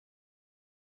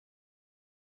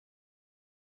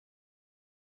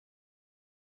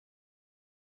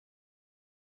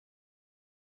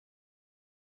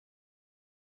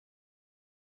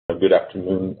good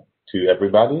afternoon to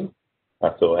everybody.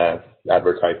 So as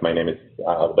advertised, my name is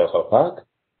Arbel Harpak,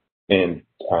 and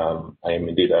I am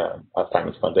indeed a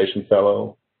Science Foundation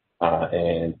Fellow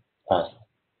and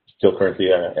still currently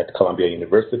at Columbia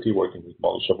University working with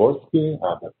Molly Shaborsky,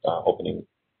 but opening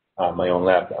my own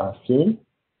lab soon.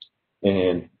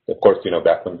 And of course,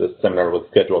 back when this seminar was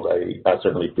scheduled, I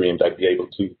certainly dreamed I'd be able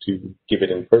to give it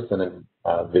in person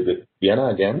and visit Vienna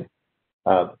again.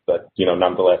 But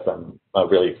nonetheless, I'm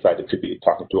really excited to be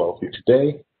talking to all of you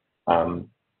today,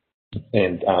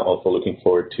 and also looking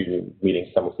forward to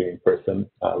meeting some of you in person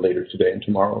later today and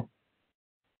tomorrow.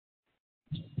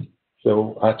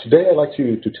 So today I'd like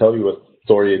to tell you a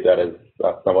story that is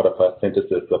somewhat of a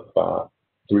synthesis of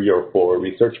 3 or 4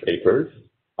 research papers,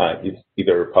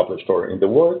 either published or in the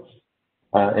works,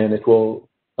 and it will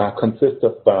consist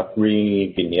of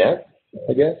 3 vignettes,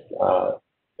 I guess,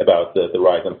 about the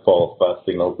rise and fall of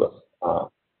signals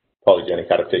of polygenic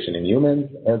adaptation in humans,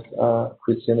 as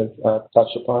Christian has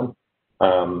touched upon,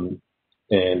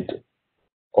 and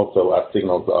also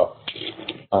signals of,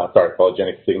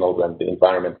 polygenic signals and the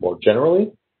environment more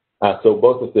generally. So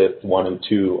both of this, 1 and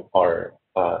 2, are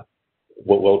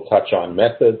we'll touch on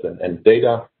methods and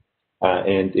data,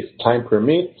 and if time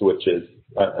permits, which is,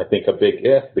 I think, a big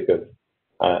if, because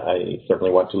I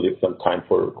certainly want to leave some time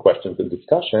for questions and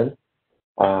discussion.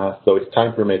 So if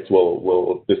time permits,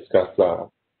 we'll discuss,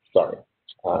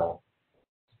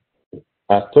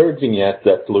 a third vignette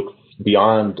that looks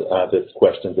beyond these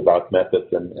questions about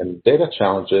methods and data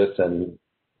challenges, and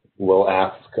we'll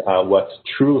ask what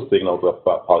true signals of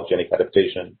polygenic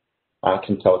adaptation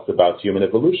can tell us about human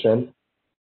evolution,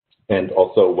 and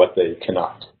also what they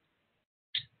cannot.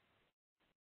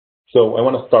 So I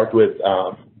want to start with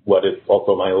what is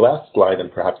also my last slide,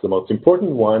 and perhaps the most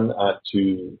important one,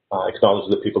 to acknowledge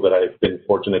the people that I've been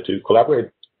fortunate to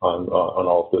collaborate on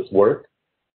all of this work,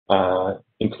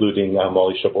 including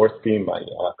Molly Shaborsky, my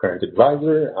current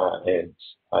advisor, and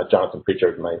Jonathan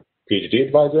Pritchard, my PhD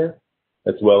advisor,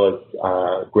 as well as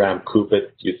Graham Coop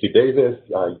at UC Davis,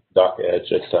 Doc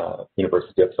Edge at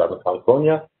University of Southern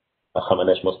California,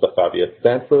 Hamanesh Mostafavi at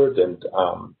Stanford, and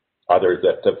others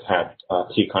that have had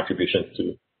key contributions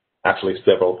to actually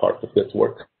several parts of this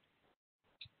work.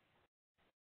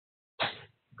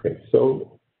 Okay,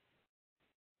 so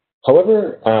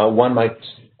however one might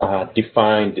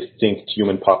define distinct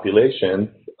human populations,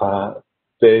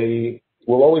 they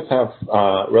will always have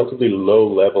relatively low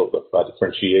levels of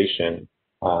differentiation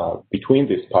between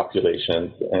these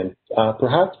populations, and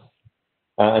perhaps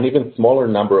an even smaller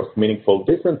number of meaningful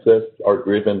differences are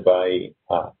driven by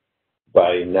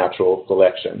natural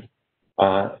selection.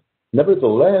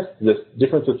 Nevertheless, these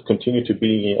differences continue to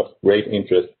be of great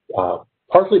interest,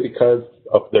 partly because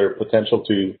of their potential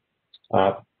to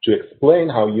explain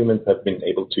how humans have been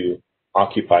able to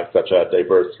occupy such a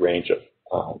diverse range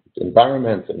of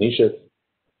environments and niches.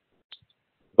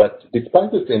 But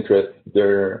despite this interest,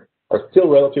 there are still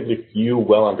relatively few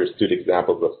well-understood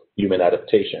examples of human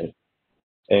adaptation.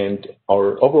 And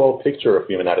our overall picture of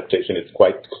human adaptation is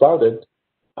quite clouded.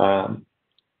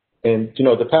 And,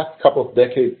 the past couple of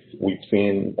decades, we've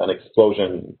seen an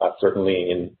explosion, certainly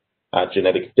in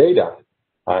genetic data,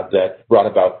 that brought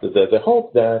about the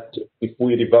hope that if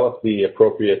we develop the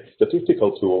appropriate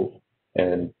statistical tool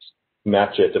and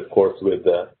match it, of course, with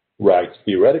the right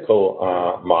theoretical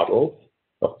model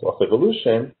of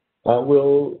evolution,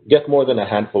 we'll get more than a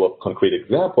handful of concrete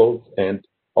examples and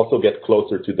also get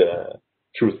closer to the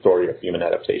true story of human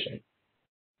adaptation.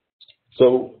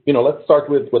 So, let's start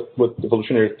with what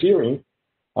evolutionary theory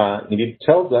indeed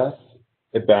tells us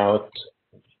about,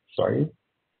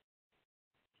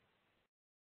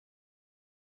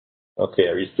 Okay,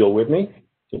 are you still with me?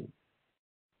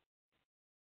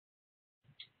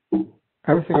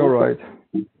 Everything all right.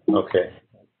 Okay,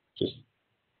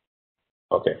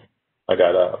 okay. I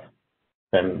got a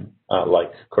pen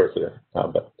like cursor,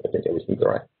 but I think everything's all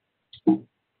right.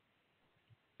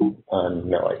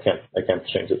 No, I can't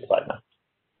change the slide now.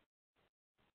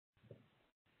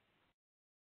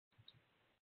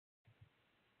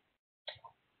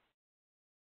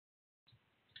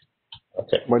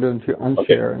 Okay. Why don't you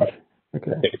unshare?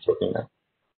 Okay. I think it's working now.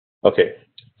 Okay.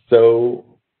 So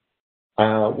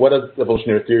what does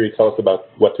evolutionary theory tell us about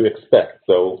what to expect?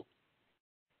 So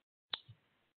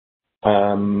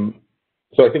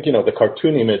I think, the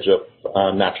cartoon image of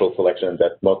natural selection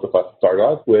that most of us start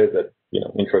off with at,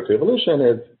 intro to evolution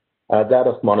is that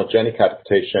of monogenic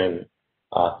adaptation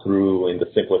through, in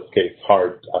the simplest case,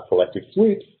 hard selective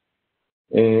sweeps,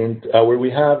 and where we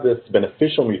have this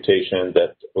beneficial mutation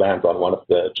that lands on one of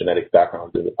the genetic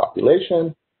backgrounds in the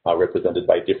population, represented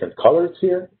by different colors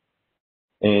here.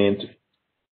 And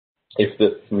if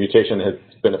this mutation is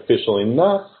beneficial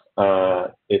enough,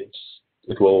 it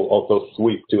will also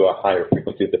sweep to a higher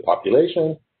frequency of the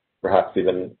population, perhaps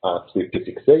even sweep to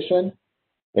fixation.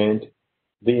 And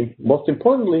most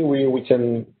importantly, we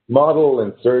can model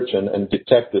and search and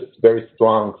detect this very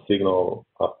strong signal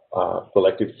of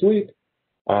selective sweep,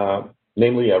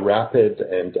 namely a rapid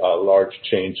and large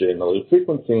change in allele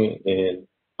frequency in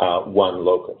one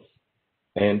locus.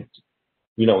 And,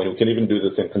 we can even do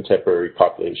this in contemporary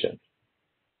populations.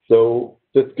 So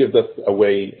this gives us a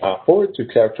way forward to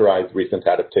characterize recent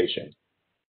adaptation.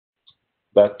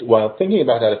 But while thinking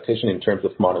about adaptation in terms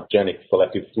of monogenic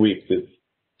selective sweeps is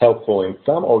helpful in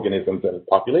some organisms and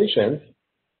populations,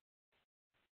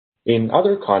 in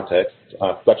other contexts,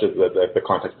 such as the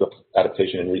context of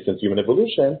adaptation in recent human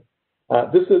evolution,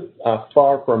 this is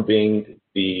far from being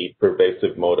the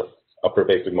pervasive mode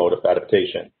of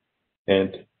adaptation.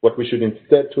 And what we should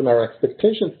instead tune our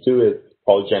expectations to is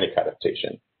polygenic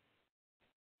adaptation.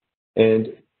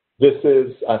 And this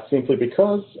is simply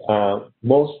because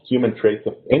most human traits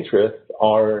of interest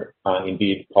are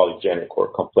indeed polygenic or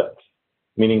complex,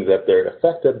 meaning that they're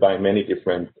affected by many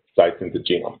different sites in the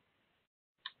genome.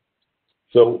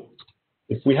 So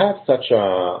if we have such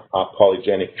a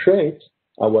polygenic trait,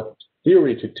 what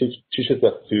theory teaches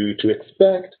us to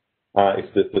expect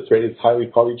if the trait is highly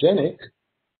polygenic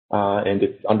and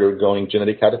it's undergoing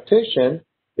genetic adaptation,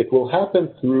 it will happen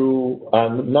through,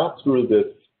 not through this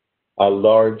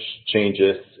large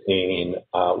changes in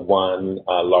one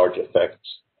large effect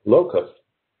locus,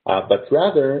 but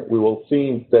rather we will see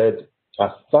instead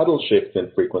subtle shifts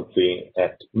in frequency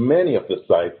at many of the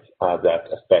sites that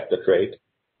affect the trait,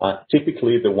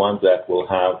 typically the ones that will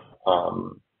have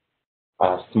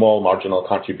a small marginal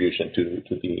contribution to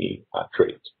the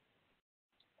trait.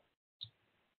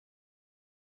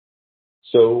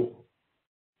 So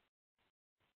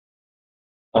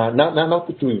now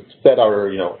that we've set our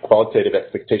qualitative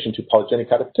expectation to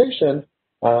polygenic adaptation,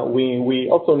 we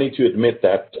also need to admit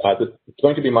that it's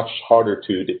going to be much harder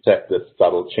to detect the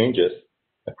subtle changes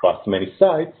across many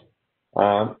sites,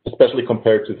 especially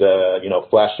compared to the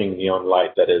flashing neon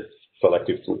light that is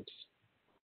selective sweeps.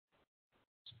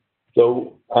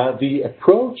 So the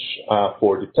approach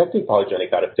for detecting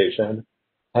polygenic adaptation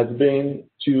has been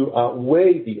to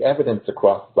weigh the evidence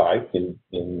across sites in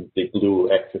the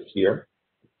blue axis here.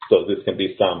 So this can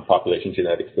be some population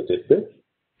genetic statistic,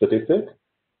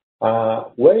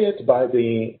 weigh it by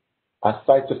the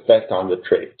site's effect on the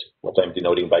trait, what I'm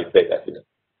denoting by beta here.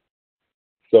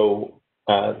 So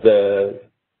the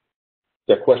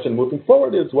question moving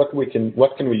forward is what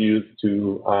can we use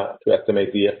to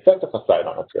estimate the effect of a site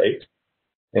on a trait,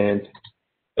 and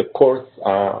of course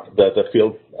the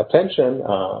field's attention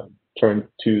turned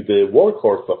to the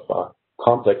workhorse of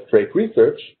complex trait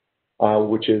research,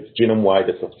 which is genome-wide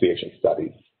association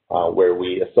studies, where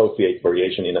we associate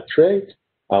variation in a trait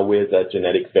with a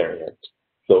genetic variant.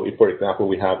 So if, for example,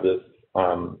 we have this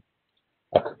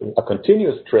a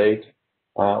continuous trait,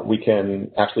 we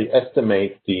can actually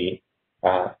estimate the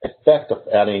effect of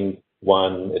adding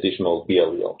one additional B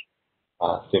allele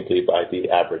simply by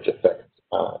the average effect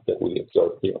that we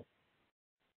observe here.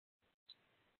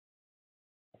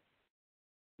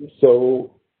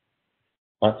 So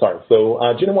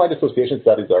genome-wide association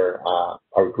studies are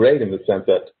great in the sense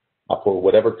that for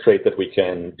whatever trait that we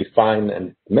can define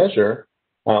and measure,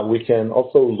 we can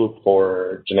also look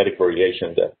for genetic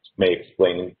variation that may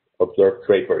explain observed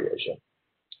trait variation.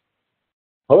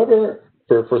 However,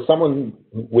 for someone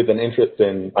with an interest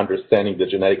in understanding the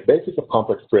genetic basis of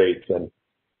complex traits and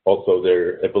also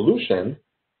their evolution,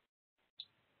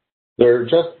 there are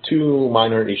just two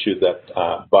minor issues that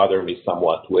bother me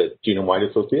somewhat with genome-wide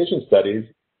association studies,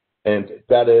 and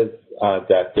that is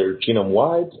that they're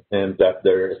genome-wide and that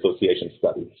they're association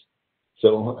studies.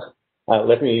 So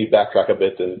let me backtrack a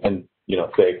bit and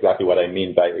say exactly what I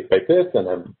mean by this,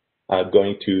 and I'm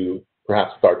going to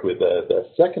perhaps start with the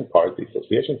second part, the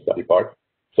association study part.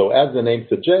 So as the name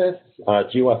suggests,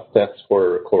 GWAS tests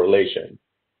for correlation,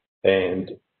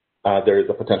 and there is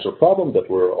a potential problem that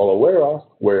we're all aware of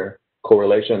where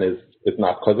correlation is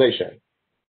not causation.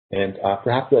 And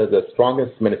perhaps the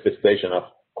strongest manifestation of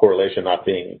correlation not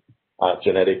being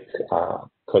genetic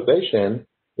causation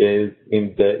is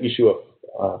in the issue of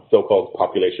so-called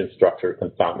population structure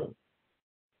confounding.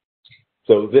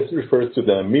 So this refers to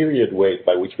the myriad ways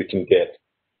by which we can get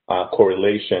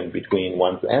correlation between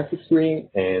one's ancestry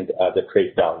and the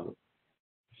trait value.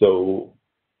 So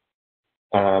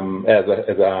as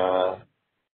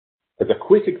a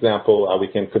quick example, we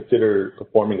can consider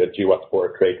performing a GWAS for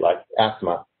a trait like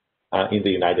asthma in the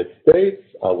United States,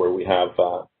 where we have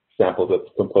samples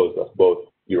that's composed of both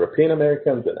European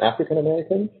Americans and African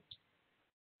Americans.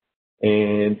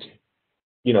 And,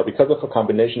 because of a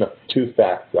combination of two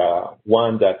facts,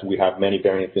 one, that we have many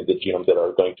variants in the genome that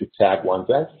are going to tag one's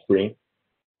ancestry,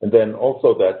 and then also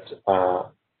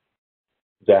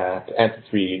that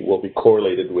ancestry will be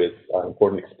correlated with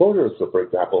important exposures. So, for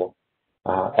example,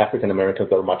 African Americans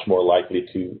are much more likely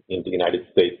in the United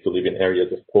States, to live in areas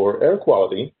of poor air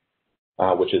quality,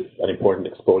 which is an important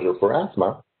exposure for asthma.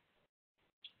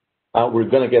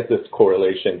 We're going to get this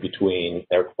correlation between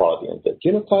air quality and the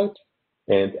genotype,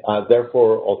 and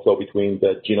therefore also between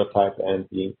the genotype and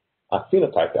the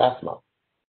phenotype asthma.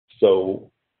 So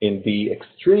in the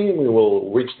extreme, we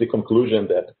will reach the conclusion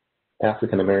that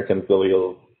African American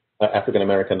alleles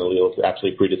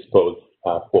actually predispose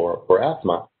for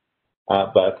asthma.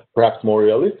 But perhaps more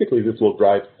realistically, this will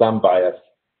drive some bias,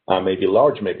 maybe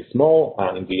large, maybe small,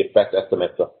 in the effect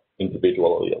estimates of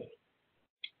individual alleles.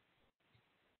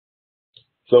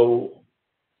 So,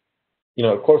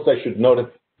 of course, I should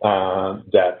note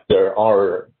that there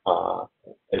are,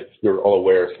 as you're all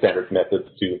aware, standard methods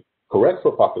to correct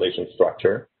for population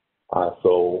structure.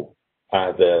 So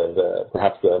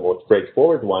perhaps the most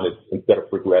straightforward one is, instead of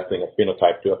regressing a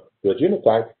phenotype to a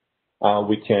genotype,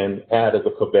 we can add as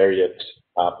a covariate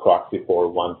proxy for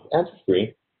one's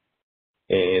ancestry,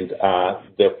 and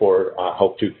therefore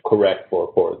hope to correct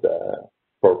for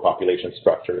population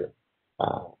structure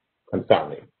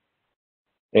confounding.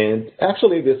 And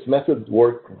actually, this method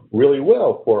worked really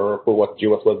well for what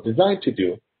GWAS was designed to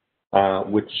do,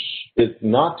 which is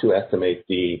not to estimate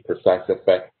the precise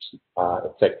effect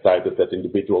sizes at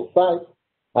individual sites,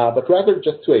 but rather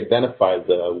just to identify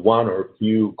the one or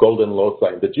few golden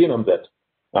loci in the genome that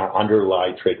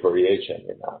underlie trait variation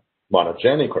in a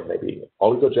monogenic or maybe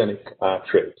oligogenic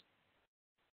trait.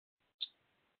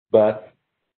 But,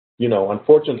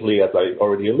 unfortunately, as I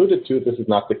already alluded to, this is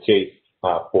not the case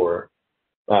for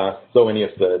so many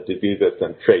of the diseases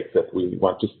and traits that we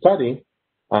want to study,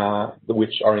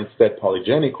 which are instead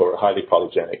polygenic or highly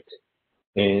polygenic.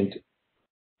 And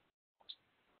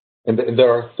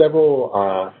there are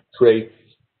several traits.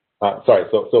 I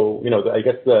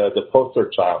guess the poster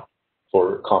child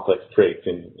for complex traits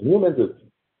in humans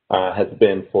has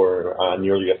been for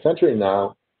nearly a century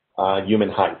now human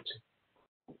height.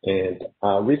 And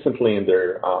recently, in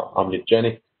their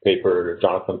omnigenic paper,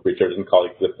 Jonathan Pritchard and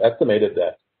colleagues have estimated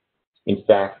that, in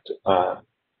fact,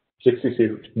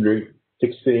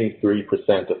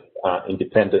 63% of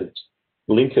independent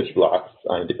linkage blocks,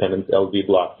 independent LD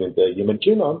blocks in the human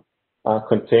genome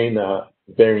contain a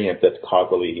variant that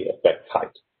causally affects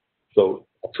height. So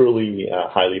truly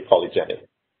highly polygenic.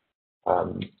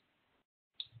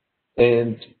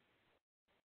 And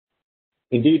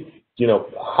indeed,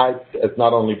 height has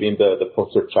not only been the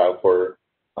poster child for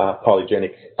a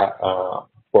polygenic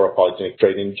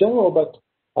trait in general, but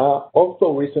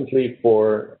also recently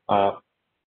for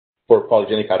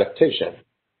polygenic adaptation.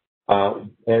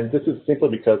 And this is simply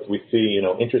because we see,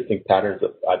 interesting patterns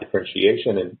of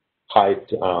differentiation in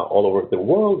height all over the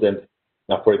world. And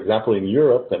for example, in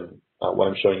Europe, and what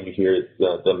I'm showing you here is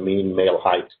the mean male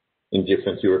height in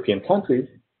different European countries,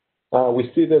 we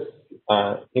see this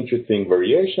interesting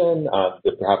variation.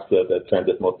 Perhaps the trend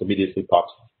that most immediately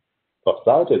pops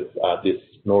out is this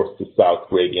north to south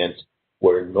gradient,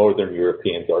 where Northern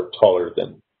Europeans are taller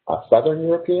than Southern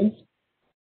Europeans.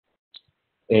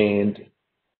 And,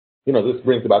 this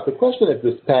brings about the question if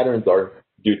these patterns are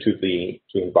due to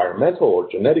environmental or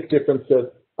genetic differences,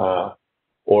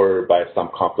 or by some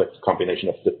complex combination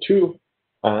of the two.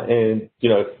 And,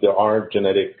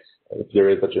 if there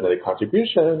is a genetic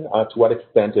contribution, to what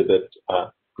extent is it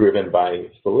driven by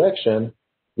selection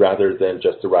rather than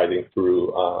just arising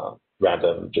through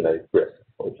random genetic drift,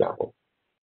 for example.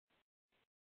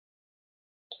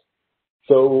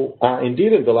 So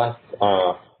indeed, in the last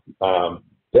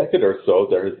decade or so,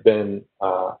 there has been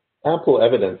ample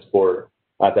evidence for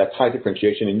that high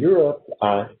differentiation in Europe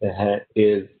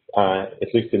is,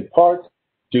 at least in part,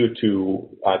 due to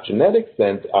genetics,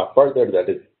 and further, that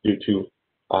is due to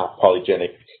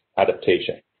polygenic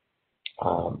adaptation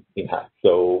in height.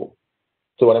 So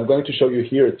what I'm going to show you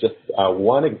here is just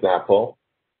one example,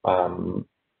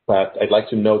 but I'd like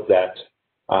to note that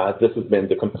this has been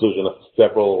the conclusion of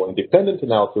several independent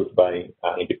analyses by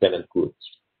independent groups.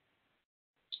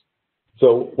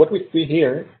 So what we see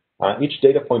here, each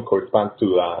data point corresponds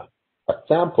to a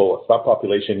sample, a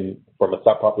subpopulation from a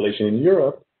subpopulation in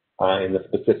Europe in a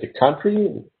specific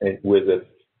country with its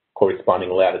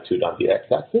corresponding latitude on the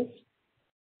x-axis.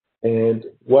 And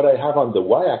what I have on the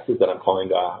y-axis that I'm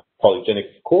calling a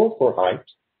polygenic score for height.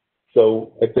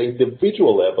 So at the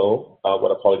individual level,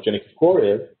 what a polygenic score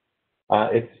is,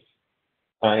 it's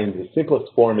in the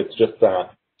simplest form, it's just a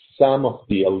sum of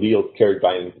the alleles carried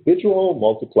by an individual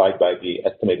multiplied by the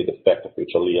estimated effect of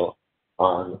each allele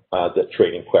on the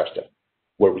trait in question,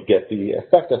 where we get the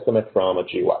effect estimate from a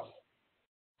GWAS.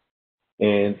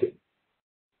 And,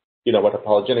 what a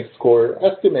polygenic score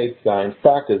estimates, in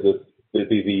fact, is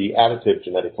the additive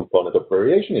genetic component of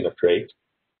variation in a trait.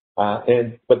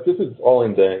 But this is all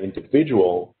in the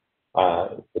individual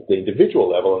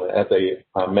level. And as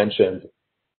I mentioned,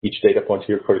 each data point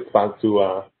here corresponds to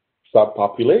a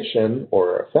subpopulation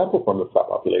or a sample from the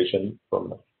subpopulation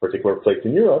from a particular place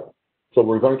in Europe. So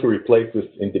we're going to replace this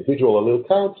individual allele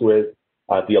count with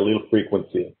the allele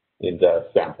frequency in the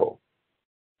sample.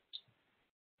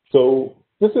 So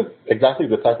this is exactly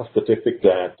the type of statistic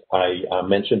that I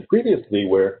mentioned previously,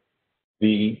 where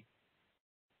the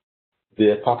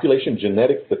population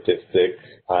genetic statistic,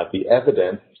 the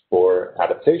evidence for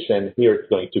adaptation, here it's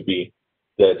going to be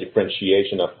the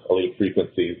differentiation of allele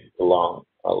frequencies along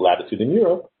latitude in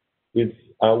Europe, is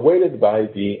weighted by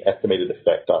the estimated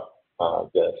effect of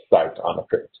the site on a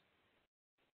trait.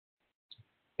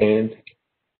 And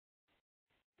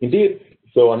indeed,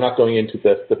 so I'm not going into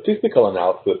the statistical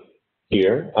analysis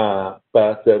here,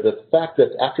 but the fact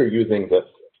that after using the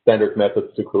standard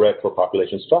methods to correct for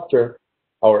population structure,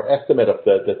 our estimate of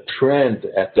the trend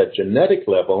at the genetic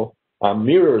level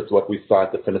mirrors what we saw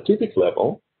at the phenotypic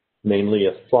level, namely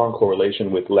a strong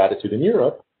correlation with latitude in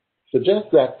Europe, suggests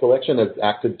that selection has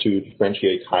acted to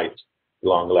differentiate height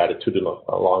along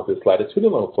this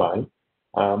latitudinal line,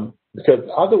 because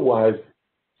otherwise,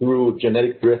 through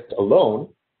genetic drift alone,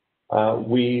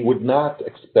 we would not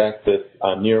expect this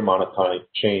near monotonic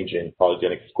change in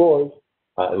polygenic scores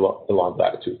along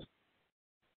latitude.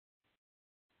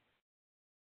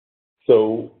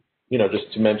 So,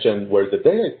 just to mention where the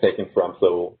data is taken from,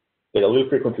 so the allele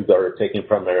frequencies are taken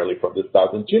primarily from this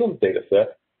 1,000 genome data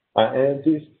set, and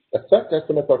these effect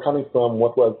estimates are coming from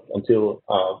what was until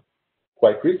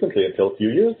quite recently, until a few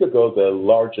years ago, the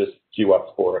largest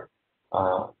GWAS for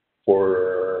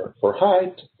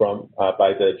height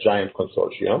by the GIANT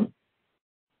consortium.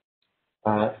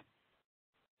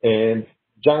 And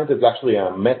GIANT is actually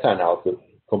a meta-analysis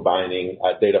combining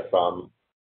data from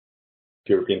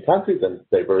European countries and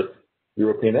diverse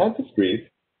European ancestries.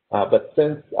 But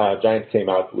since GIANT came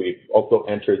out, we've also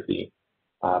entered the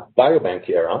biobank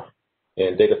era,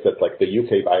 and data sets like the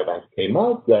UK Biobank came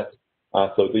out.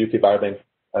 So the UK Biobank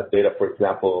data, for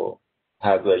example,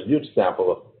 has a huge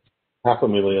sample of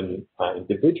 500,000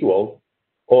 individuals,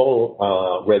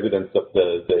 all residents of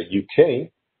the UK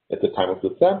at the time of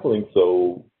the sampling.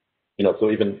 So,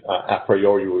 so even a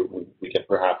priori, we can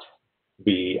perhaps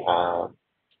be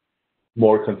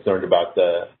more concerned about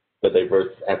the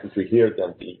diverse ancestry here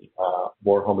than the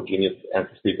more homogeneous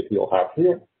ancestry that we'll have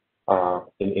here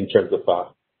in terms of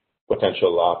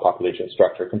potential population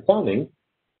structure confounding.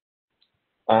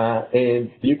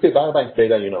 And the UK Biobank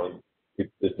data,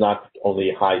 it's not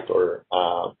only height or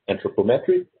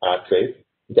anthropometric traits.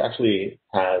 It actually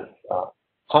has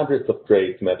hundreds of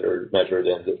traits measured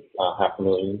in this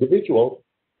 500,000 individuals.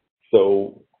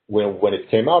 So when it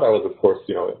came out, I was, of course,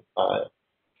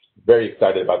 very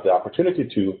excited about the opportunity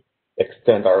to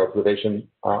extend our observation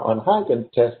on height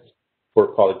and test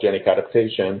for polygenic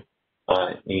adaptation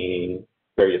in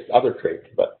various other traits.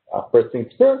 But first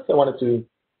things first,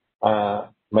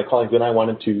 my colleagues and I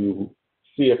wanted to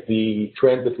see if the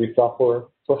trends that we saw for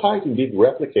height indeed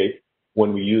replicate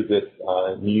when we use this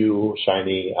new,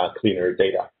 shiny, cleaner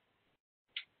data.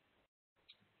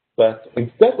 But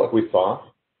instead what we saw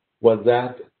was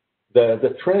that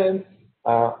the trends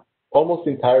almost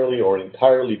entirely or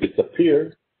entirely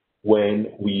disappeared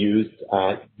when we used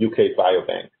UK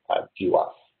Biobank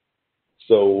GWAS.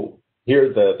 So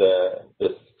here the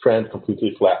trend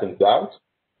completely flattens out,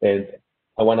 and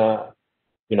I want to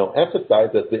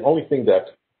emphasize that the only thing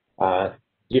that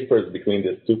differs between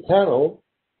these two panels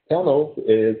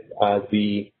is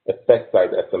the effect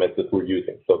size estimates that we're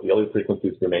using. So the allele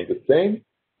frequencies remain the same,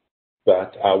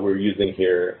 but we're using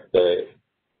here the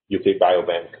UK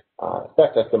Biobank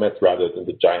effect estimates rather than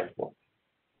the GIANT ones.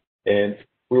 And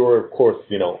we were, of course,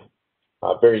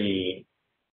 very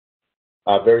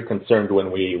concerned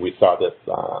when we saw this,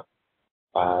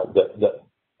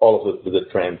 all of the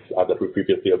trends that we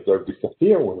previously observed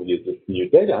disappear when we use this new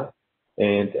data.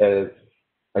 And as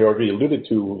I already alluded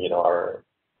to, our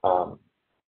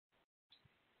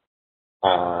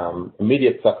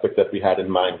immediate suspect that we had in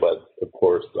mind was, of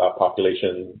course,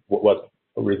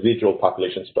 residual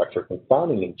population structure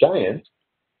confounding in GIANT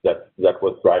that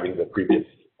was driving the previous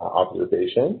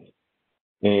observations.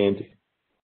 And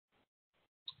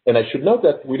I should note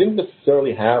that we didn't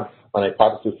necessarily have an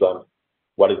hypothesis on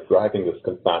what is driving this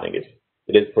confounding.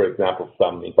 It is, for example,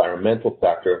 some environmental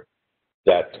factor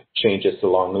that changes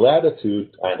along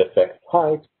latitude and affects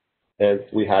height, as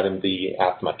we had in the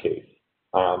asthma case.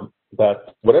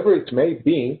 But whatever it may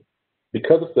be,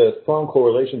 because of the strong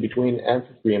correlation between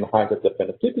ancestry and height at the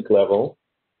phenotypic level,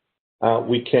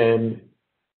 we can,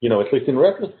 at least in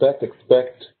retrospect,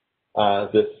 expect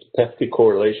this pesky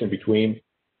correlation between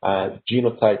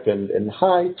genotype and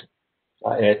height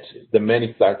at the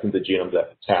many sites in the genome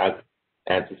that tag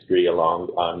ancestry along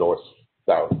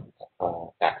north-south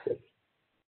axis.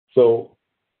 So,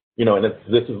 and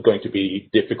this is going to be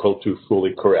difficult to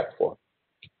fully correct for.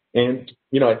 And,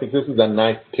 I think this is a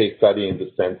nice case study in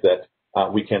the sense that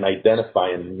we can identify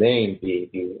and name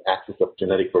the axis of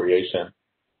genetic variation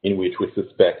in which we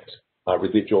suspect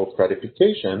residual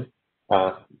stratification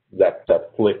that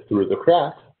slip through the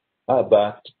cracks.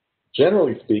 But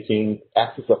generally speaking,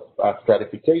 axis of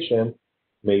stratification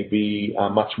may be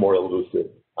much more elusive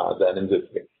than in this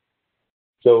case.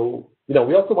 So,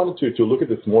 we also wanted to look at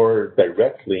this more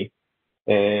directly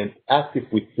and ask if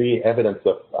we see evidence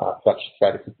of such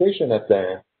stratification at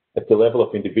the level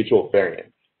of individual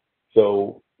variants.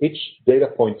 So each data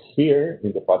point here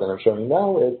in the plot that I'm showing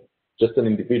now is just an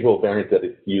individual variant that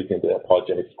is used in the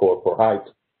polygenic score for height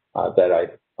that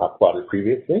I plotted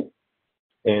previously.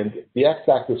 And the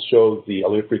x-axis shows the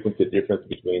allele frequency difference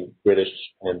between British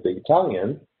and the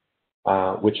Italian,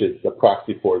 which is a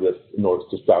proxy for this north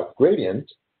to south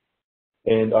gradient.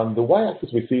 And on the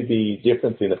y-axis, we see the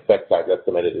difference in effect size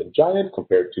estimated in Giant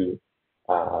compared to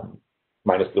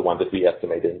minus the one that we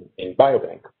estimate in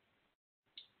Biobank.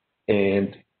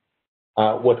 And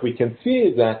what we can see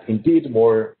is that indeed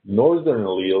more northern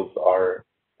alleles are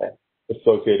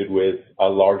associated with a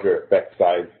larger effect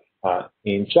size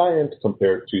in Giant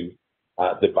compared to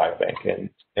the Biobank.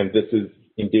 And this is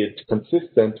indeed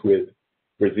consistent with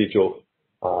residual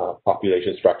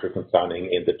population structure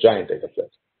confounding in the Giant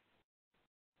dataset.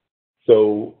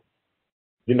 So,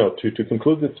 to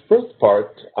conclude this first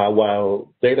part,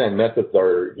 while data and methods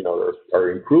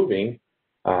are improving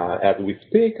as we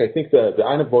speak, I think the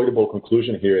unavoidable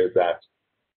conclusion here is that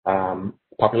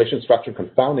population structure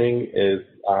confounding is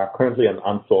currently an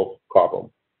unsolved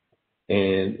problem.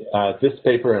 And this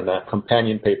paper and a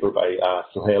companion paper by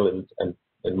Sohail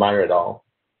and Meyer et al.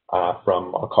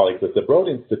 From our colleagues at the Broad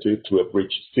Institute, who have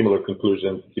reached similar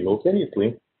conclusions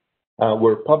simultaneously,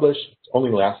 were published only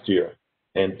last year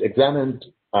and examined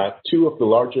two of the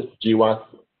largest GWAS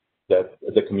that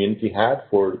the community had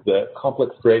for the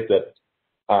complex trait that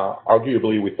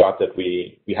arguably we thought that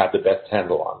we had the best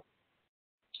handle on.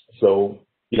 So,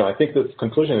 I think this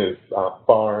conclusion is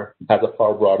has a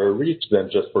far broader reach than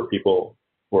just for people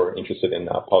who are interested in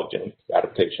polygenic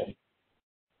adaptation.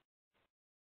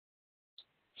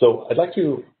 So I'd like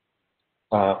to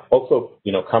also,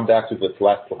 come back to this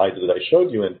last slide that I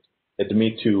showed you and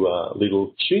admit to a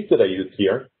little cheat that I used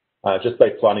here, just by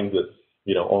plotting this,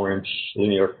 orange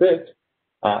linear fit.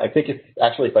 I think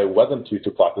if I wasn't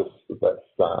to plot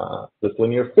this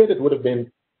linear fit, it would have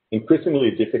been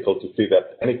increasingly difficult to see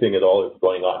that anything at all is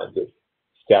going on in this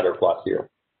scatter plot here.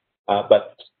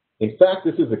 But in fact,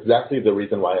 this is exactly the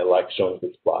reason why I like showing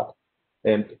this plot.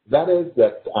 And that is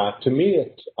that, to me,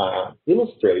 it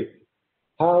illustrates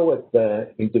how at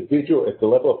the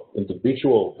level of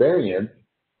individual variance,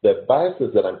 the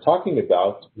biases that I'm talking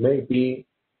about may be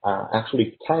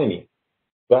actually tiny.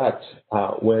 But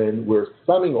when we're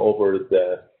summing over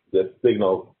the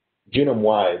signals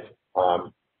genome-wide,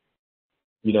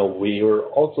 we are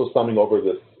also summing over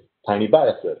this tiny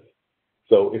biases.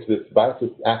 So if this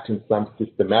biases act in some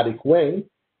systematic way,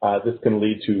 this can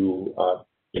lead to,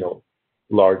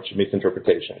 large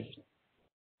misinterpretations.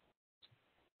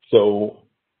 So,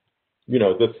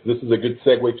 this is a good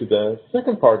segue to the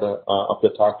second part of the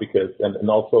talk because, and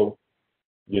also,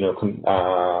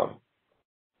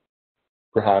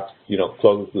 perhaps,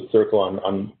 closes the circle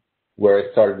on where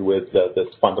I started with this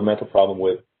fundamental problem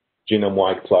with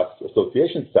genome-wide plus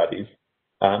association studies,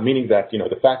 meaning that,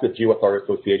 the fact that GWAS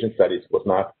association studies was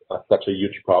not such a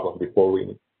huge problem before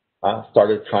we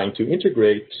started trying to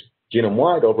integrate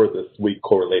genome-wide over this weak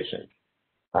correlation.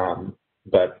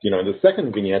 But, in the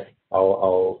second vignette,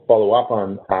 I'll follow up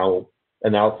on how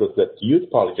analysis that use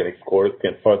polygenic scores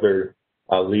can further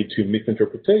lead to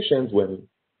misinterpretations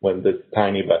when this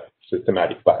tiny but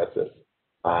systematic biases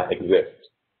exist,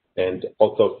 and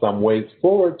also some ways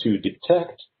forward to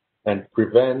detect and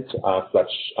prevent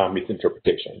such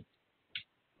misinterpretation.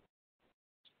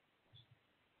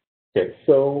 Okay,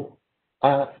 so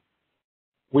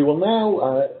we will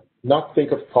now not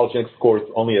think of polygenic scores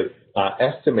only as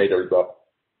estimators of,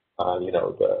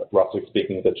 roughly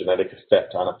speaking, the genetic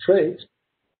effect on a trait,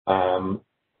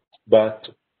 but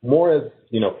more as,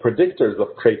 predictors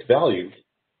of trait values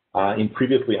in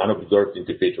previously unobserved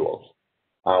individuals,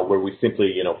 where we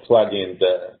simply, plug in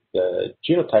the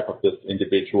genotype of this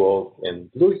individual in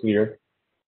blue here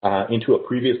into a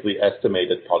previously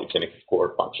estimated polygenic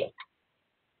score function.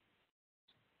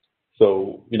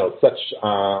 So, such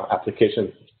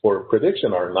applications for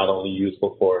prediction are not only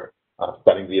useful for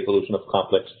studying the evolution of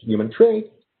complex human traits,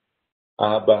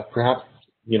 but perhaps,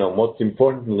 most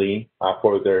importantly,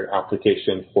 for their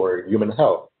application for human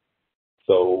health.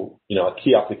 So, a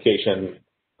key application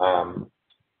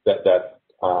that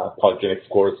polygenic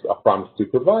scores promise to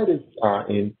provide is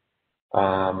in,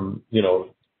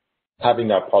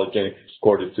 having a polygenic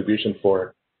score distribution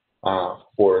for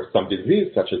some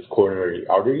disease such as coronary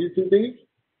artery disease,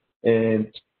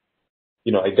 and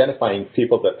identifying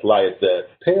people that lie at the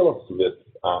tail of this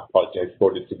polygenic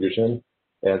score distribution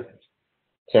as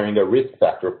carrying a risk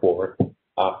factor for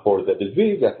the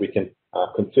disease that we can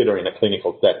consider in a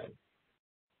clinical setting.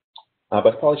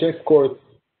 But polygenic scores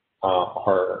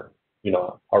are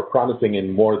promising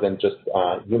in more than just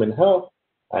human health,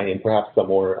 and perhaps some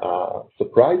more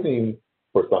surprising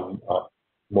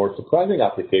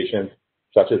applications,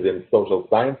 such as in social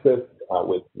sciences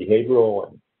with behavioral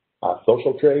and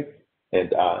social traits,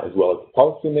 and as well as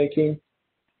policy making,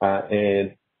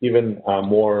 and even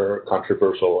more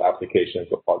controversial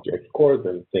applications of polygenic scores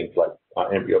and things like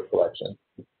embryo selection.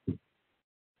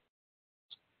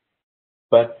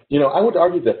 But, I would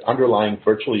argue that underlying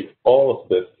virtually all of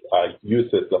this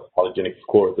uses of polygenic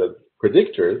scores as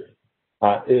predictors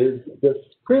is this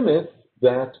premise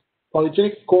that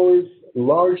polygenic scores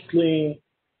largely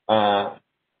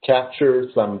capture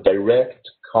some direct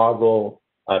causal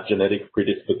genetic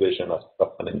predisposition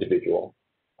of an individual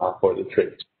for the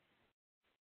trait.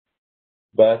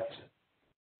 But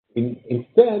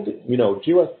instead,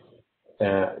 GWAS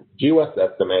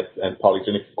estimates and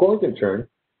polygenic scores in turn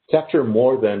capture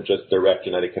more than just direct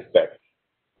genetic effects.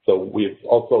 So we've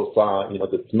also saw,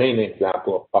 this main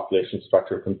example of population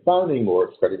structure confounding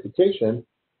or stratification.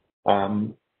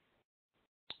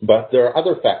 But there are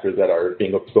other factors that are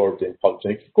being absorbed in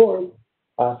polygenic scores,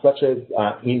 such as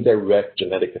indirect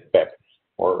genetic effects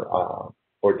or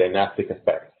dynastic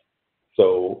effects.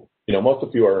 So, most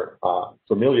of you are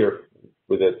familiar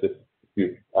with this if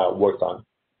you've worked on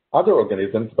other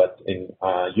organisms, but in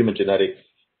human genetics,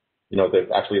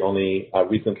 they've actually only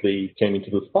recently came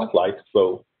into the spotlight.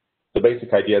 So the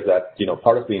basic idea is that,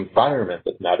 part of the environment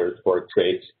that matters for a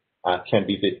trait can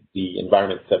be the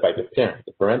environment set by the parent,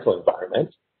 the parental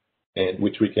environment, and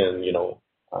which we can,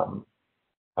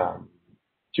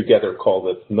 together call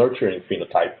this nurturing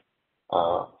phenotype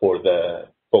for the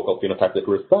focal phenotype that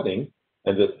we're studying.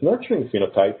 And this nurturing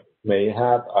phenotype may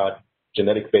have a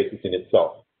genetic basis in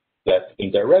itself that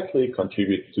indirectly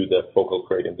contributes to the focal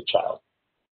trait in the child.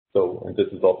 So, and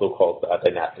this is also called a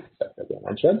dynastic effect, as I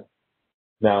mentioned.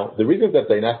 Now, the reason that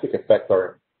dynastic effects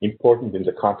are important in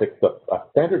the context of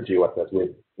standard GWAS, as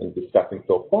we've been discussing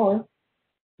so far,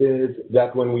 is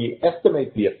that when we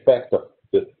estimate the effect of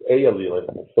this A allele in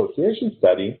an association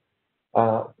study,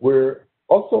 we're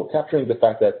also capturing the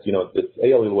fact that, this A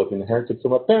allele was inherited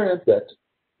from a parent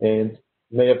and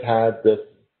may have had this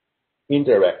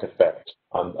indirect effect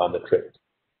on the trait.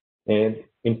 And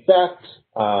in fact,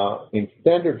 in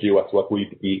standard GWAS, what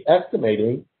we'd be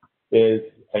estimating is,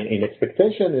 in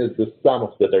expectation, is the sum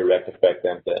of the direct effect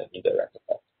and the indirect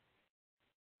effect.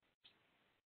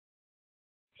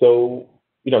 So,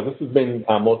 this has been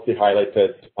mostly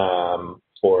highlighted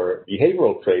for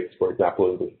behavioral traits, for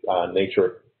example, in this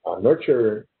Nature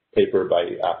Nurture paper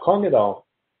by Kong et al.,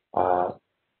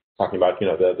 talking about,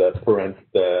 the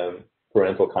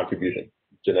parental contribution,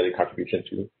 genetic contribution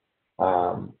to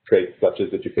traits such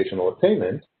as educational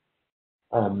attainment.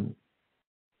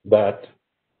 But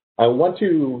I want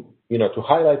to, to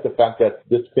highlight the fact that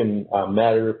this can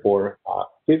matter for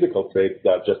physical traits that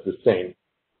are just the same.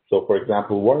 So, for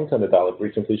example, Warrington et al.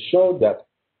 Recently showed that,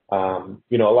 a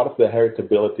lot of the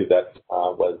heritability that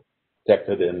was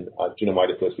detected in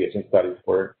genome-wide association studies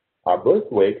for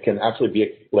birth weight can actually be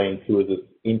explained through this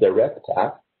indirect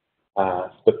path.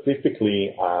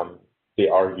 Specifically, they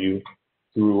argue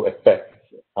through effects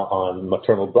on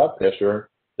maternal blood pressure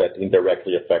that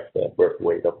indirectly affect the birth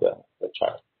weight of the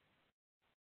child.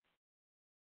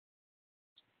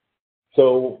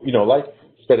 So, like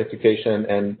stratification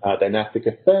and dynastic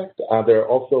effect, there are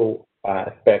also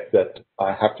effects that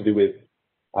have to do with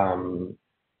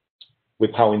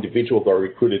how individuals are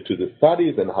recruited to the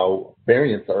studies and how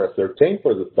variants are ascertained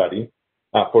for the study,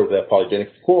 for the polygenic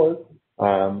scores,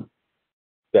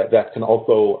 that can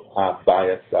also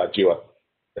bias GWAS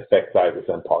effect sizes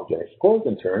and polygenic scores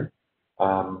in turn,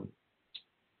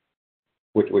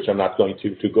 which I'm not going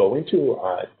to go into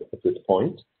at this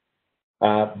point.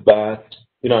 But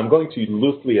I'm going to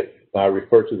loosely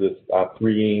refer to this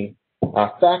three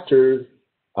factors,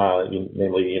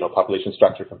 namely population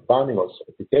structure confounding or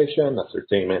stratification,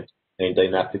 ascertainment, and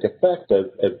dynastic effect as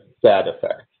SAD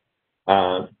effects.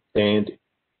 And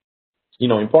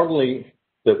importantly,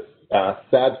 the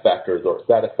SAD factors or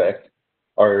SAD effects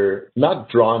are not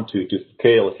drawn to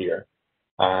scale here,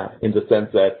 in the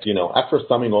sense that after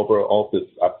summing over all this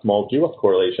small GWAS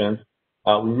correlations,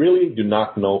 we really do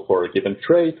not know for a given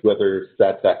trait whether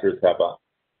SAD factors have a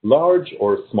large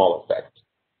or small effect.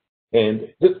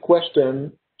 And this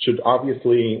question should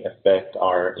obviously affect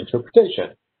our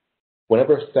interpretation.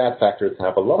 Whenever SAD factors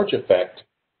have a large effect,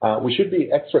 we should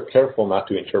be extra careful not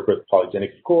to interpret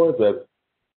polygenic scores as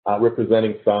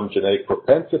representing some genetic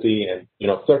propensity and,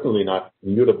 certainly not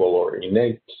immutable or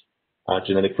innate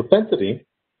genetic propensity.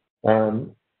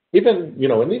 And even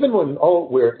when all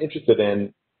we're interested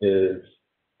in is,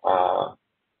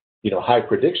 high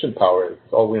prediction power,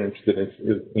 all we're interested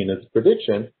in is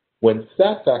prediction. When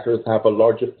SAD factors have a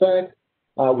large effect,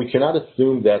 we cannot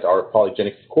assume that our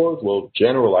polygenic scores will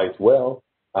generalize well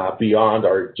beyond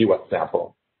our GWAS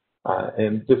sample.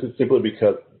 And this is simply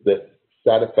because the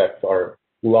SAD effects are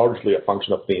largely a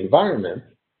function of the environment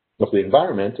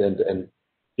and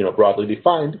broadly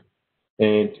defined,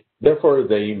 and therefore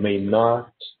they may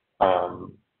not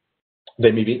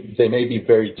they may be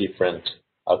very different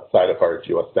outside of our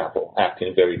GWAS sample, acting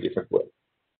in very different ways.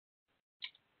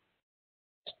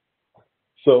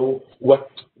 So what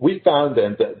we found,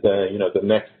 and the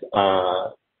next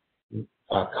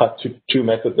cut to two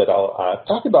methods that I'll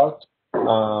talk about,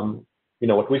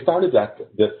 what we found is that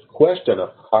this question of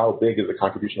how big is the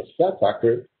contribution of SAD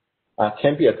factors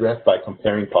can be addressed by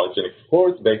comparing polygenic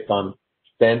scores based on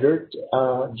standard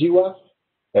GWAS,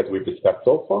 as we've discussed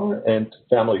so far, and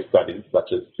family studies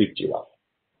such as SIB-GWAS.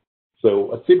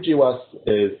 So a SIB-GWAS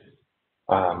is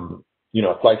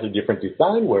a slightly different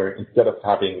design where instead of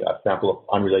having a sample of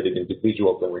unrelated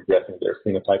individuals and regressing their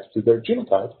phenotypes to their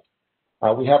genotypes,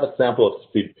 we have a sample of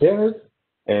SIB pairs,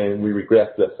 and we regress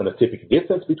the phenotypic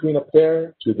difference between a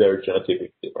pair to their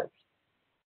genotypic difference.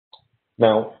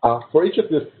 Now, for each of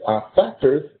these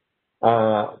factors,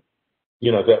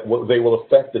 they will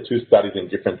affect the two studies in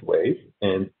different ways,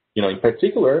 and in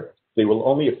particular, they will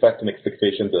only affect an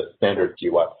expectation the standard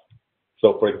GWAS.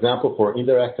 So, for example, for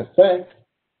indirect effects,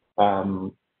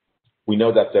 we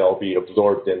know that they'll be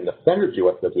absorbed in the standard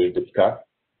GWAS that we've discussed,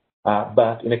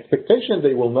 but in expectation,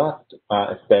 they will not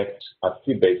affect a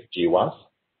SIB-based GWAS.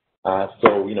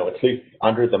 So, at least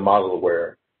under the model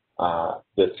where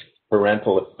this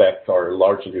parental effects are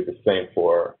largely the same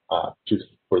for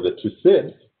the two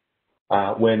SIBs,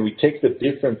 when we take the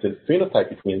difference in phenotype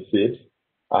between SIBs,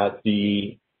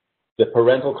 the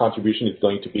parental contribution is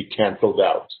going to be canceled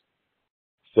out.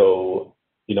 So,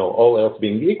 all else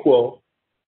being equal,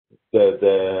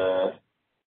 the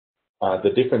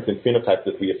difference in phenotype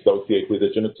that we associate with the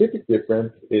genotypic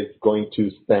difference is going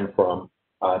to stem from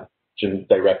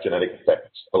direct genetic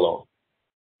effects alone.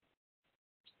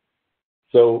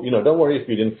 So, don't worry if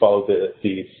you didn't follow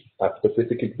these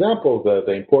specific examples.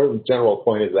 The important general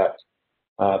point is that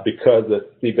because the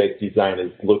SIB-based design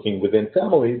is looking within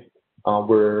families,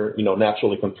 we're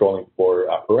naturally controlling for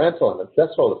parental and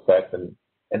ancestral effects,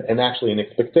 and actually in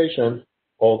expectation,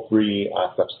 all three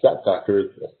such SAD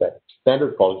factors affect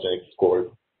standard polygenic scores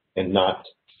and not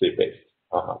SIB-based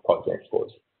polygenic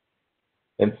scores.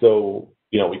 And so,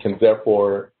 we can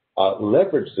therefore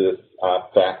leverage this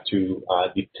fact to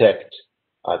detect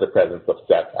the presence of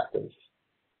SAD factors.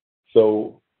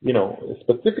 So,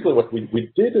 specifically what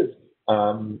we did is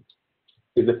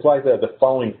apply the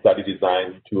following study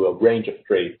design to a range of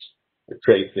traits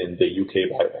in the UK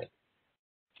biobank.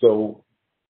 So,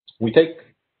 we take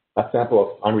a sample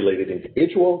of unrelated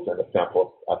individuals and a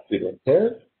sample of sibling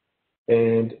pairs,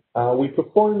 and we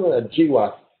perform a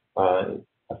GWAS, a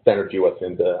standard GWAS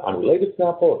in the unrelated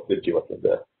sample, a GWAS in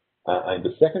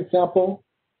the second sample,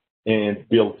 and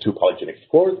build two polygenic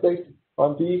scores based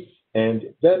on these,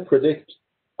 and then predict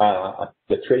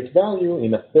the trait value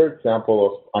in a third sample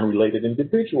of unrelated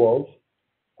individuals,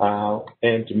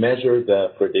 and measure the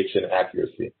prediction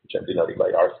accuracy, which I'm denoting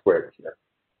by R squared here,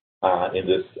 in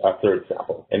this third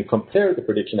sample, and compare the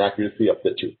prediction accuracy of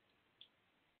the two.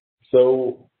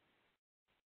 So,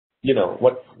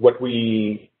 what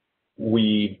we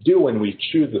do when we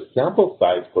choose a sample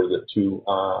size for the two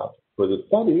for the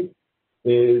studies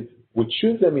is we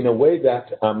choose them in a way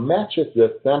that matches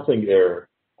the sampling error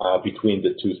between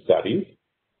the two studies.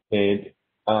 And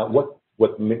what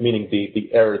meaning the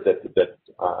error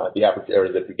the average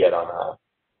error that we get on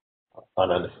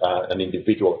an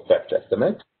individual effect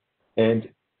estimate. And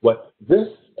what this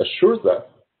assures us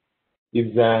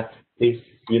is that if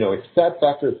SAD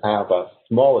factors have a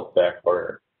small effect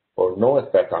or no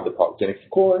effect on the polygenic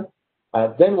score,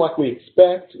 then what we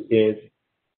expect is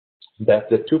that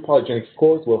the two polygenic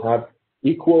scores will have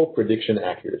equal prediction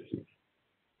accuracy.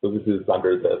 So this is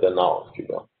under the null, if you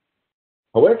will.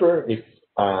 However, if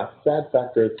SAD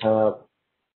factors have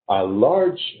a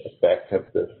large effect, have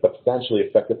substantially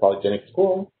affect the polygenic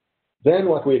score, then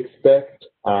what we expect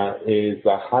is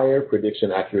a higher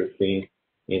prediction accuracy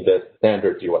in the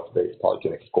standard GWAS-based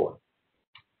polygenic score.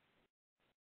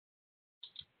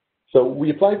 So we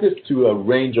applied this to a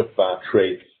range of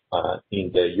traits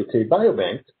in the UK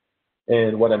Biobank,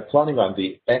 and what I'm plotting on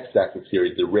the x-axis here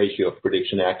is the ratio of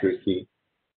prediction accuracy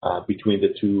between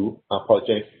the two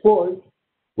polygenic scores,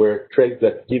 where traits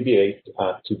that deviate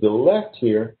to the left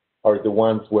here are the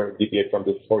ones where deviate from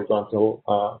this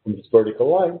vertical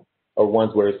line, or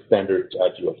ones where standard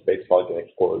GWAS-based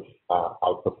polygenic scores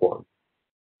outperform.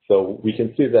 So we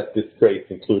can see that these traits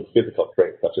include physical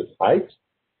traits such as height,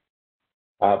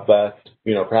 but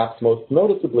perhaps most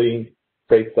noticeably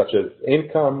traits such as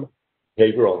income,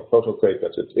 behavioral and social traits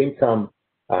such as income,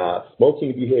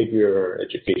 smoking behavior,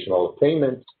 educational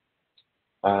attainment,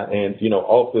 and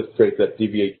all of these traits that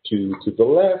deviate to the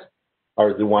left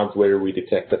are the ones where we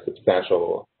detect a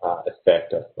substantial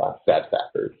effect of SAD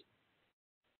factors.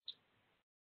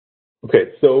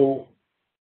 Okay, so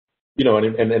in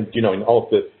all of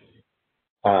this,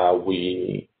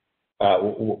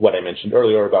 what I mentioned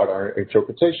earlier about our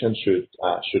interpretation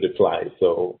should apply.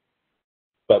 So,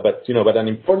 but an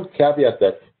important caveat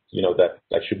that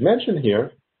I should mention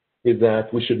here is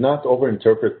that we should not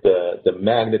overinterpret the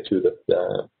magnitude of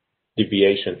the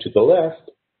deviation to the left,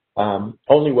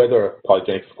 only whether a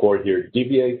polygenic score here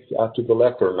deviates to the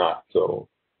left or not. So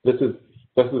this is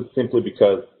simply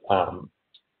because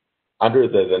under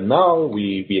the null,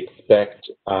 we expect,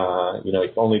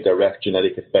 if only direct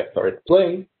genetic effects are at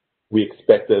play, we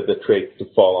expect the traits to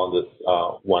fall on this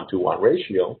 1-to-1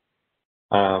 ratio.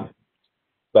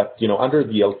 But under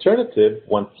the alternative,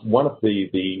 once one of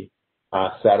the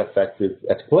SAD effects is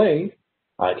at play,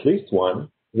 at least one,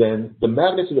 then the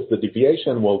magnitude of the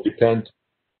deviation will depend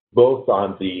both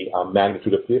on the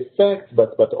magnitude of the effect,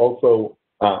 but also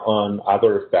on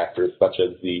other factors such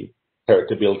as the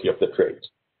heritability of the trait.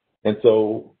 And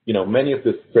so, many of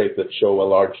the traits that show a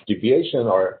large deviation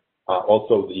are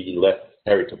also the less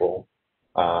heritable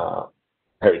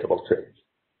traits.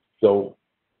 So,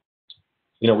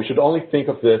 we should only think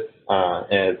of this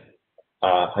as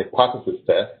a hypothesis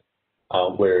test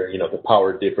where, the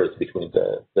power differs between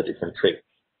the different traits.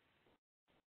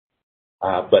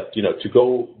 But, to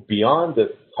go beyond this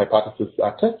hypothesis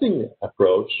testing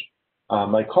approach,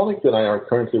 my colleagues and I are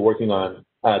currently working on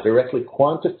directly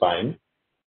quantifying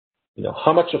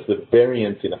how much of the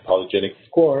variance in a polygenic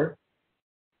score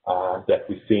that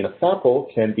we see in a sample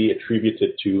can be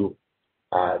attributed to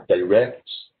direct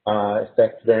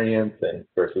effect variance and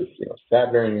versus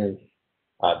SAD variance,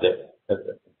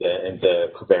 and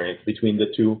the covariance between the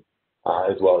two,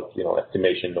 as well as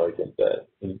estimation noise in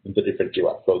the different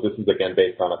GWAS. So this is again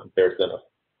based on a comparison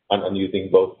on using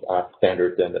both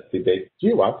standard and SC-based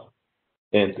GWAS,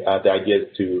 and the idea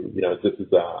is to this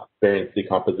is a variance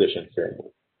decomposition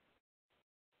framework.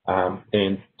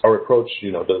 And our approach,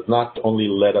 does not only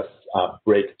let us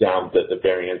break down the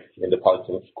variance in the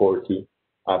polygenic score to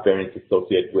variance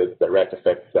associated with direct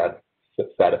effects,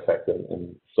 SAD effect,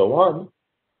 and so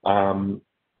on,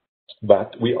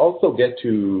 but we also get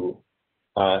to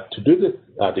do this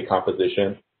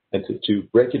decomposition and to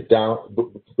break it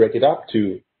up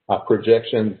to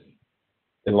projections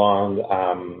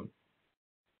along,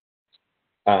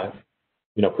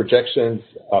 projections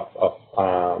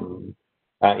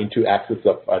into axis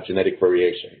of genetic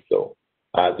variation. So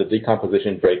the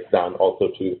decomposition breaks down also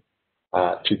to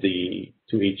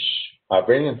each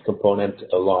variance component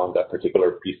along a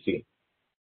particular PC.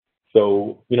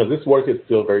 So this work is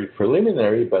still very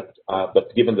preliminary, but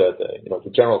given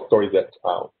the general story that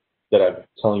I'm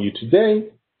telling you today,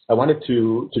 I wanted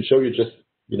to show you just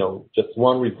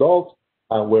one result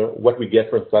where what we get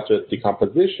from such a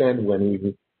decomposition when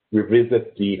we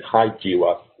revisit the high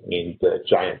GWAS in the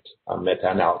giant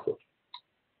meta-analysis.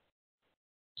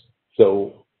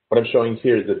 So what I'm showing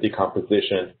here is the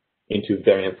decomposition into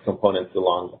variance components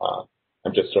along,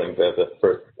 I'm just showing the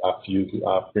first few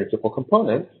principal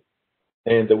components,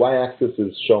 and the y-axis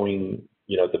is showing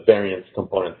the variance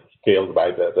components scaled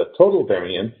by the total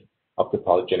variance of the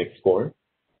polygenic score.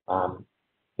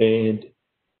 And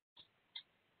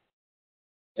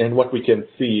And what we can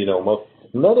see, most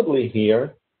notably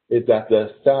here is that the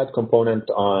SAD component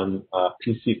on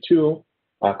PC2,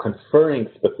 conferring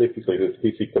specifically, this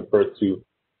PC confers to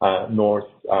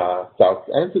north-south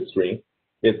ancestry,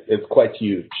 is quite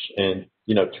huge. And,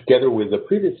 together with the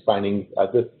previous findings,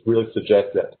 this really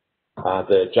suggests that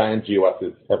the giant GWAS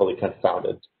is heavily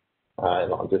confounded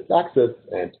along this axis,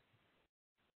 and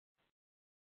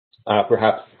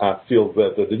perhaps seals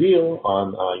the deal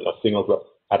on signals of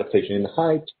adaptation in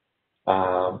height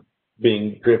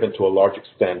being driven to a large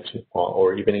extent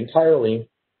or even entirely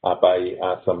by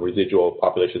some residual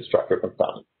population structure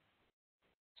confounding.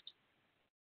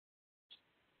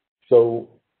 So,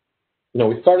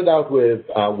 we started out with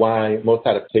why most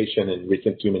adaptation in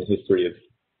recent human history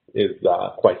is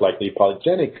quite likely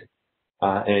polygenic,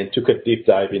 and took a deep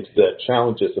dive into the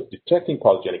challenges of detecting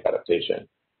polygenic adaptation.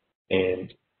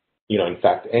 And, in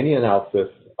fact, any analysis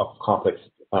of complex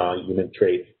human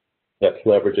traits that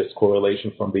leverages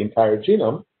correlation from the entire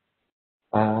genome.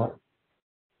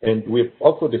 And we've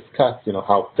also discussed,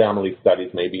 how family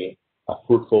studies may be a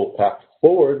fruitful path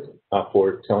forward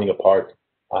for telling apart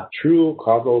true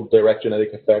causal direct genetic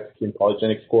effects in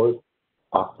polygenic scores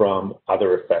from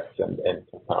other effects and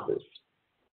confounders.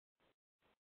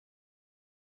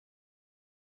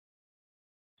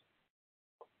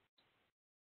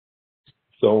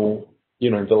 So,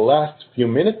 in the last few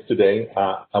minutes today,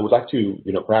 I would like to,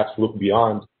 perhaps look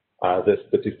beyond the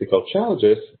statistical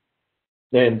challenges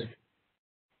and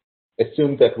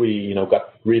assume that we,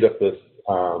 got rid of this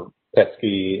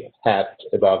pesky hat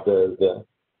about the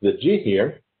G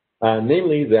here,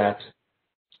 namely that,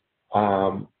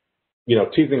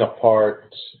 teasing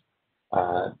apart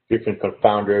different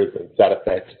confounders and side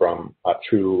effects from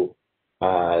true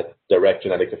direct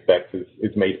genetic effects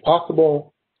is made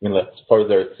possible. And let's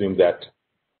further assume that,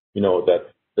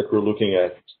 that we're looking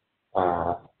at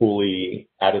fully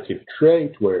additive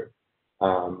trait where,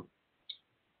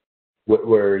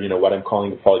 what I'm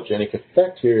calling the polygenic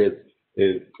effect here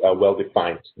is well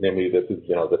defined. Namely, this is,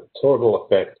 the total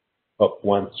effect of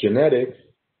one's genetics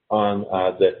on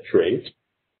the trait.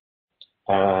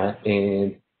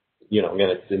 And, again,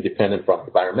 it's independent from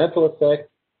environmental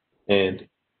effects.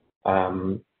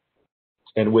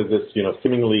 And with this,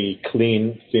 seemingly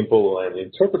clean, simple, and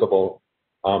interpretable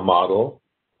model,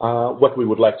 what we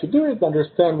would like to do is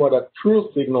understand what a true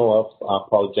signal of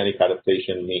polygenic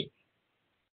adaptation means.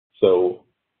 So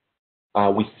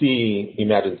we see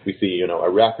a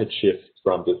rapid shift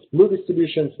from this blue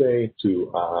distribution, say,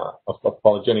 to a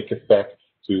polygenic effect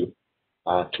to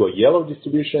a yellow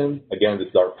distribution. Again, this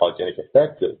is our polygenic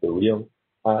effect, the real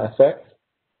effect,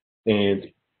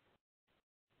 and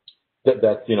that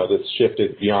this shift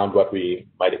is beyond what we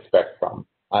might expect from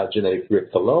genetic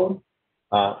drift alone.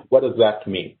 What does that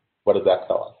mean? What does that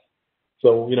tell us?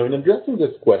 So, in addressing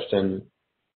this question,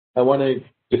 I want to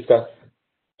discuss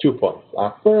 2 points.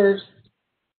 First,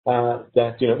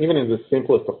 that, even in the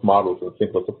simplest of models and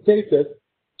simplest of cases,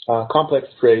 complex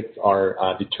traits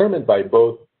are determined by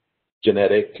both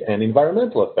genetic and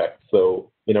environmental effects.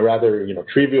 So, in a rather,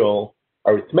 trivial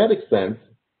arithmetic sense,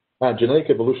 genetic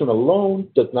evolution alone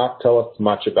does not tell us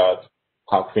much about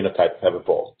how phenotypes have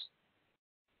evolved.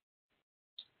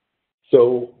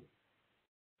 So,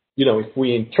 if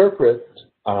we interpret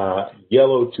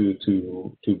yellow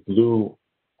to blue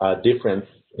difference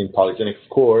in polygenic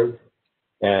scores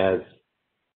as,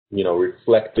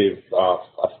 reflective of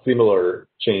a similar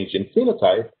change in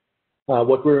phenotype,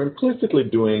 what we're implicitly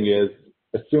doing is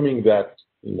assuming that,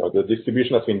 the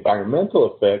distribution of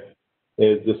environmental effects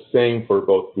is the same for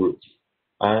both groups.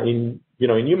 In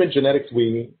human genetics,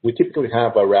 we typically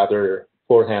have a rather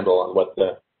poor handle on what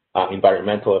the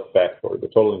environmental effect or the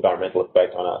total environmental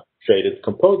effect on a trait is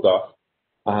composed of,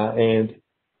 and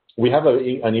we have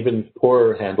an even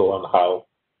poorer handle on how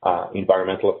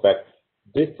environmental effects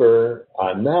differ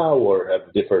now or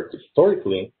have differed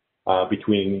historically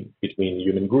between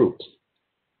human groups.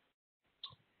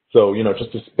 So,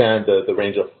 just to span the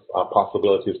range of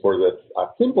possibilities for this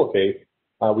simple case,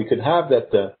 we could have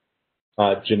that the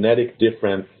genetic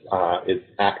difference is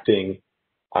acting,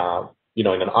 in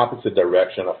an opposite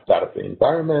direction of that of the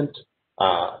environment,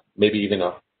 maybe even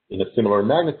in a similar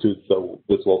magnitude. So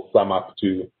this will sum up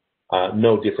to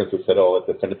no differences at all at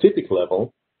the phenotypic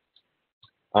level.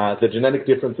 The genetic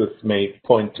differences may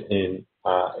point in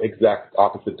exact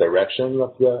opposite direction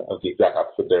of the exact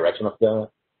opposite direction of the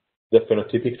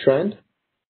phenotypic trend,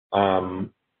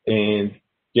 and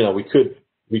we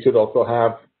could also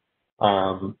have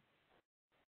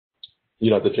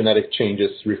the genetic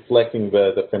changes reflecting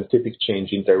the phenotypic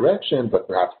change in direction, but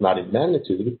perhaps not in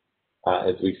magnitude,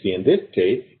 as we see in this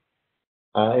case.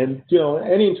 And,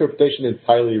 any interpretation is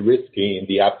highly risky in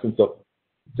the absence of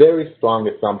very strong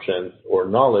assumptions or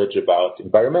knowledge about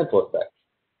environmental effects.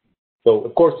 So,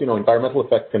 of course, environmental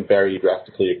effects can vary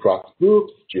drastically across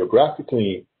groups,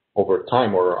 geographically, over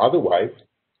time, or otherwise.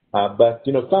 But,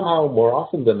 somehow, more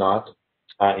often than not,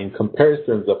 in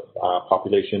comparisons of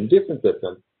population differences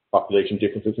and population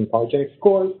differences in polygenic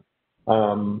scores,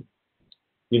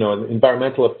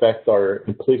 environmental effects are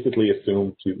implicitly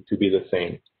assumed to be the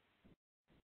same.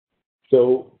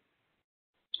 So,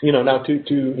 now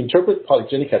to interpret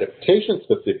polygenic adaptation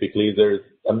specifically, there's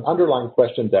an underlying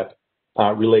question that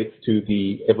relates to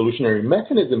the evolutionary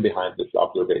mechanism behind this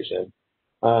observation.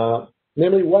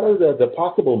 Namely, what are the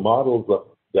possible models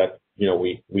that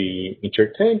we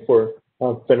entertain for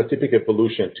phenotypic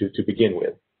evolution to begin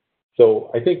with? So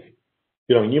I think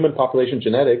in human population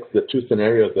genetics, the two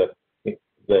scenarios that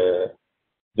the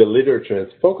literature has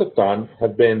focused on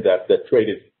have been that the trait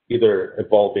is either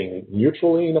evolving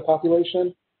neutrally in a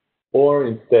population, or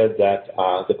instead that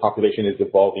the population is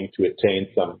evolving to attain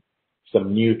some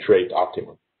new trait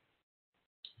optimum.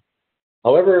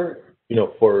 However,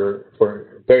 for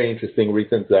very interesting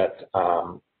reasons that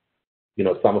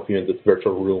some of you in this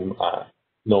virtual room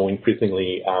know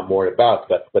increasingly more about,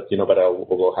 but I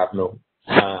will have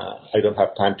I don't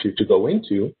have time to go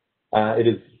into.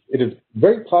 It is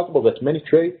very possible that many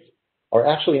traits are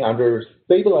actually under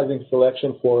stabilizing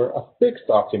selection for a fixed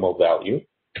optimal value,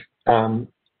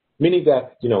 meaning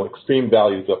that extreme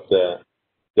values of the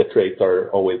traits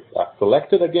are always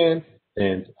selected against,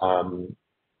 and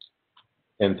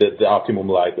the optimum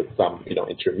lies at some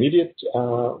intermediate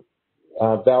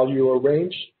value or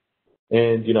range.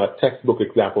 And a textbook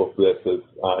example of this is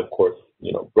of course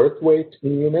birth weight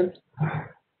in humans.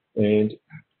 And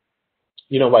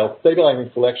while stabilizing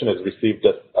selection has received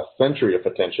a century of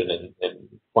attention in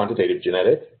quantitative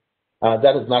genetics,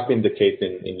 that has not been the case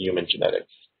in human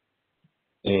genetics.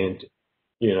 And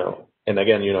and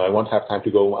again, I won't have time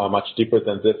to go much deeper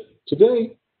than this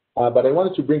today, but I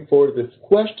wanted to bring forward this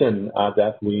question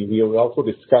that we also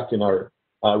discussed in our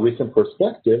recent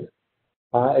perspective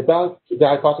about the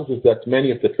hypothesis that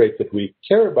many of the traits that we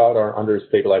care about are under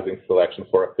stabilizing selection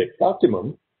for a fixed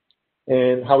optimum,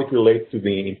 and how it relates to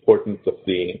the importance of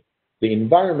the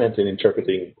environment in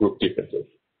interpreting group differences.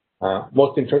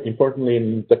 Most importantly,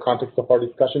 in the context of our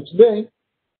discussion today,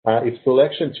 if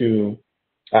selection to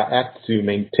act to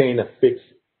maintain a fixed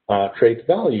trait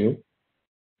value,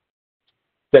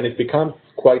 then it becomes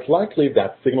quite likely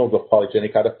that signals of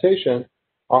polygenic adaptation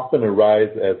often arise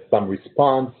as some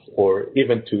response or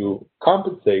even to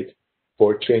compensate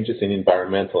for changes in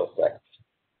environmental effects,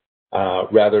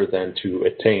 rather than to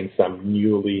attain some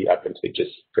newly advantageous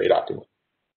trait optimum.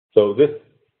 So this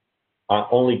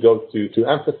only goes to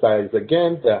emphasize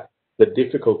again the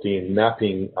difficulty in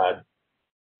mapping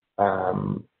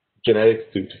genetics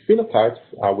to phenotypes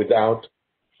without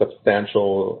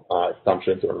substantial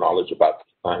assumptions or knowledge about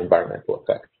environmental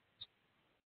effects.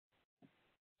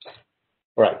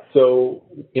 All right, so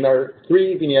in our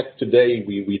 3 vignettes today,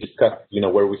 we discussed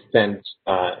where we stand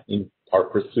in our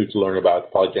pursuit to learn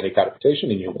about polygenic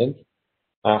adaptation in humans,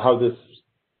 how this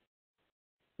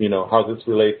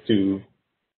relates to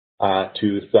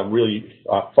some really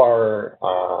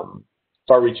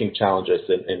far-reaching challenges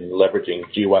in leveraging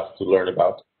GWAS to learn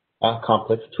about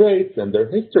complex traits and their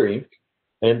history,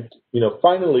 and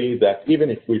finally that even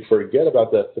if we forget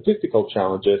about the statistical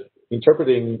challenges,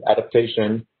 interpreting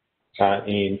adaptation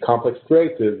in complex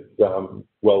traits is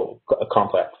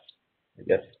complex, I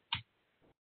guess.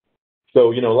 So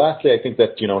lastly, I think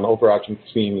that an overarching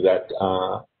theme that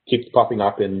keeps popping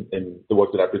up in the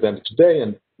work that I presented today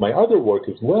and my other work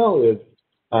as well is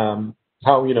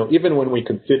how even when we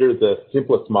consider the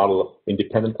simplest model of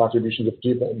independent contributions of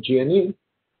G and E,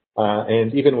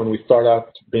 and even when we start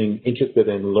out being interested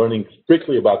in learning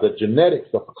strictly about the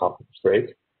genetics of a complex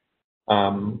trait,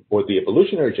 or the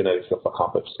evolutionary genetics of a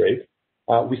complex trait,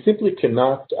 we simply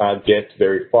cannot get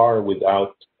very far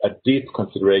without a deep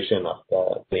consideration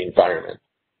of the environment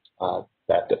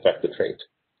that affect the trait.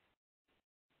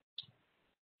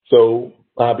 So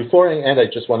before I end, I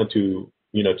just wanted to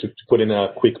put in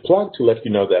a quick plug to let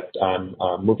you know that I'm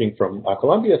moving from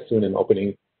Columbia soon and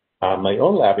opening my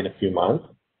own lab in a few months.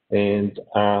 And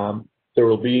there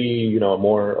will be, a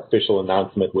more official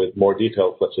announcement with more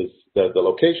details, such as the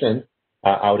location,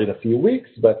 out in a few weeks.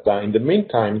 But in the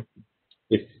meantime,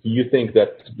 if you think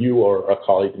that you or a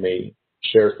colleague may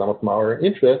share some of our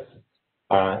interests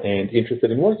and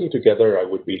interested in working together, I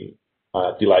would be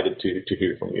delighted to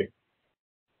hear from you.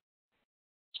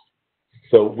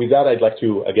 So with that, I'd like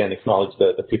to, again, acknowledge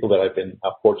the people that I've been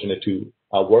fortunate to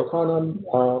work on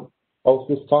all of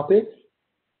these topics.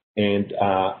 and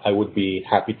I would be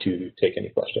happy to take any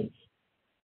questions.